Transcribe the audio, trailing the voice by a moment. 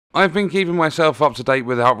I've been keeping myself up to date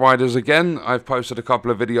with Outriders again. I've posted a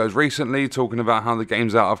couple of videos recently talking about how the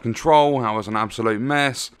game's out of control, how it's an absolute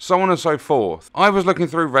mess, so on and so forth. I was looking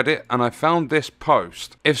through Reddit and I found this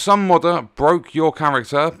post. If some modder broke your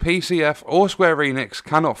character, PCF or Square Enix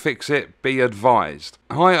cannot fix it, be advised.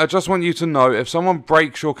 Hi, I just want you to know if someone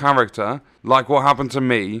breaks your character, like what happened to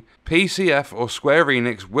me, PCF or Square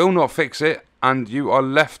Enix will not fix it, and you are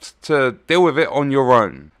left to deal with it on your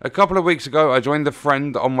own. A couple of weeks ago I joined a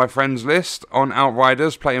friend on my friends list on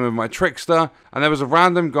Outriders playing with my Trickster, and there was a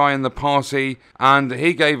random guy in the party and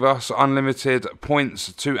he gave us unlimited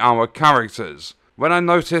points to our characters. When I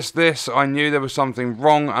noticed this, I knew there was something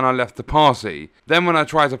wrong and I left the party. Then when I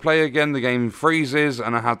tried to play again, the game freezes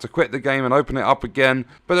and I had to quit the game and open it up again,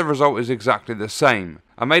 but the result is exactly the same.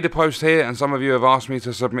 I made a post here and some of you have asked me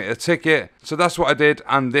to submit a ticket, so that's what I did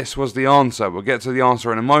and this was the answer. We'll get to the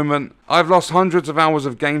answer in a moment. I've lost hundreds of hours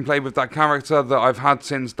of gameplay with that character that I've had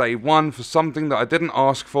since day one for something that I didn't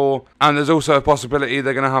ask for, and there's also a possibility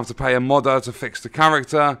they're going to have to pay a modder to fix the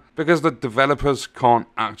character because the developers can't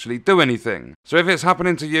actually do anything. So if it's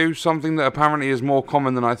happening to you, something that apparently is more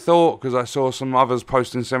common than I thought because I saw some others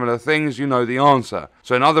posting similar things, you know the answer.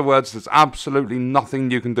 So in other words, there's absolutely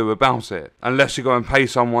nothing you can do about it unless you go and pay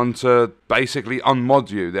someone to basically unmod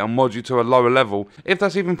you. They'll mod you to a lower level, if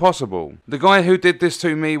that's even possible. The guy who did this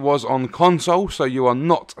to me was on console, so you are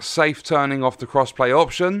not safe turning off the crossplay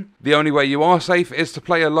option. The only way you are safe is to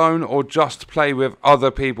play alone or just play with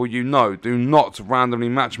other people you know. Do not randomly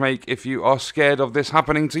matchmake if you are scared of this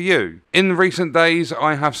happening to you. In recent days,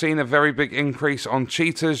 I have seen a very big increase on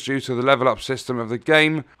cheaters due to the level up system of the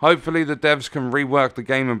game. Hopefully the devs can rework the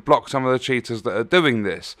game and block some of the cheaters that are doing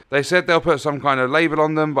this. They said they'll put some kind of label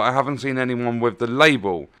on them, but I haven't seen anyone with the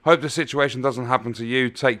label. Hope the situation doesn't happen to you.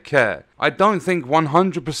 Take care. I don't think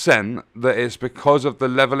 100% that it's because of the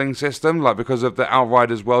leveling system, like because of the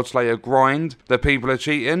Outriders Worldslayer grind, that people are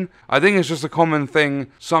cheating. I think it's just a common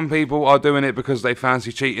thing. Some people are doing it because they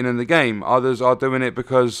fancy cheating in the game. Others are doing it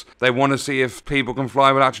because they want to see if People Can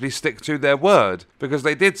Fly will actually stick to their word. Because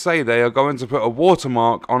they did say they are going to put a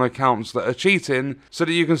watermark on accounts that are cheating so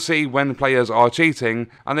that you can see when players are cheating,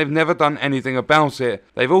 and they've never done anything about it.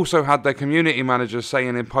 They've also had their community managers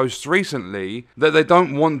saying in posts recently that they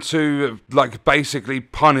don't want to basically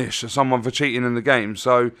punish someone for cheating in the game,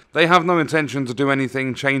 so they have no intention to do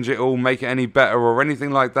anything, change it all, make it any better or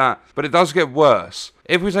anything like that, but it does get worse.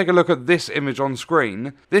 If we take a look at this image on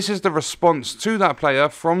screen, this is the response to that player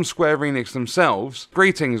from Square Enix themselves.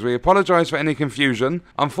 Greetings, we apologise for any confusion.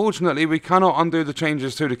 Unfortunately, we cannot undo the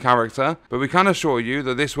changes to the character, but we can assure you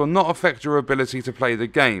that this will not affect your ability to play the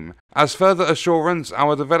game. As further assurance,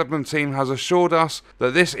 our development team has assured us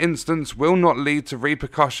that this instance will not lead to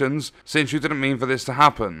repercussions since you didn't mean for this to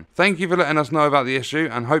happen. Thank you for letting us know about the issue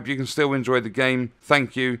and hope you can still enjoy the game.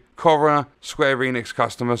 Thank you, Cora, Square Enix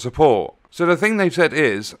Customer Support. So the thing they've said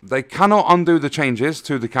is, they cannot undo the changes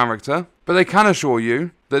to the character, but they can assure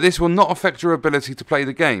you that this will not affect your ability to play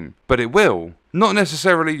the game. But it will. Not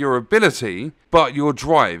necessarily your ability, but your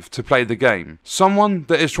drive to play the game. Someone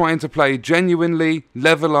that is trying to play genuinely,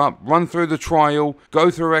 level up, run through the trial, go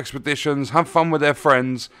through expeditions, have fun with their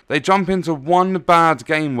friends, they jump into one bad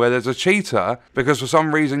game where there's a cheater, because for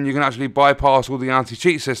some reason you can actually bypass all the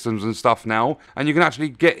anti-cheat systems and stuff now, and you can actually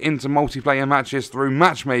get into multiplayer matches through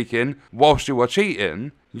matchmaking whilst you are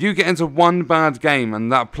cheating. You get into one bad game and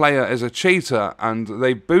that player is a cheater and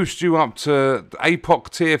they boost you up to APOC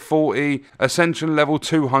tier 40, Ascension level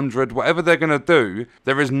 200, whatever they're going to do,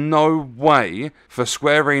 there is no way for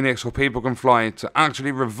Square Enix or People Can Fly to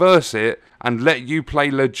actually reverse it and let you play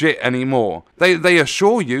legit anymore. They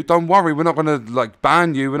assure you, don't worry, we're not going to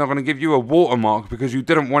ban you, we're not going to give you a watermark because you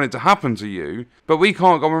didn't want it to happen to you, but we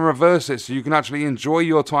can't go and reverse it so you can actually enjoy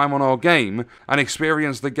your time on our game and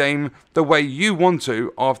experience the game the way you want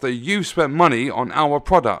to after you've spent money on our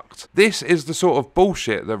product. This is the sort of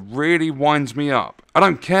bullshit that really winds me up. I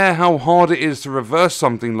don't care how hard it is to reverse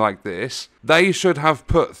something like this, they should have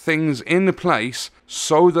put things in place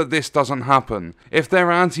so that this doesn't happen. If their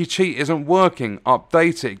anti-cheat isn't working,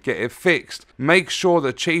 update it, get it fixed. Make sure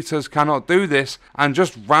that cheaters cannot do this and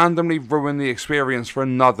just randomly ruin the experience for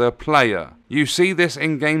another player. You see this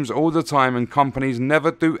in games all the time and companies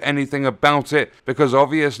never do anything about it because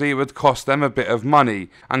obviously it would cost them a bit of money.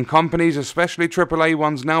 And companies, especially AAA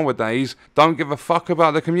ones nowadays, don't give a fuck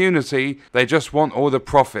about the community, they just want all the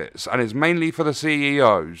profits, and it's mainly for the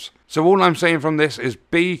CEOs. So all I'm saying from this is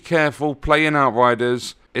be careful playing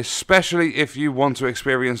Outriders, especially if you want to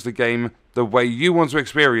experience the game the way you want to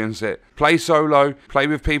experience it. Play solo, play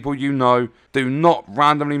with people you know. Do not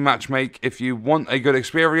randomly matchmake if you want a good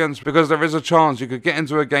experience, because there is a chance you could get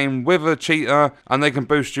into a game with a cheater and they can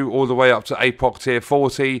boost you all the way up to APOC tier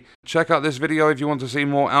 40. Check out this video if you want to see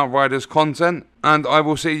more Outriders content, and I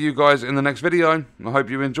will see you guys in the next video. I hope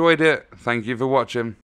you enjoyed it. Thank you for watching.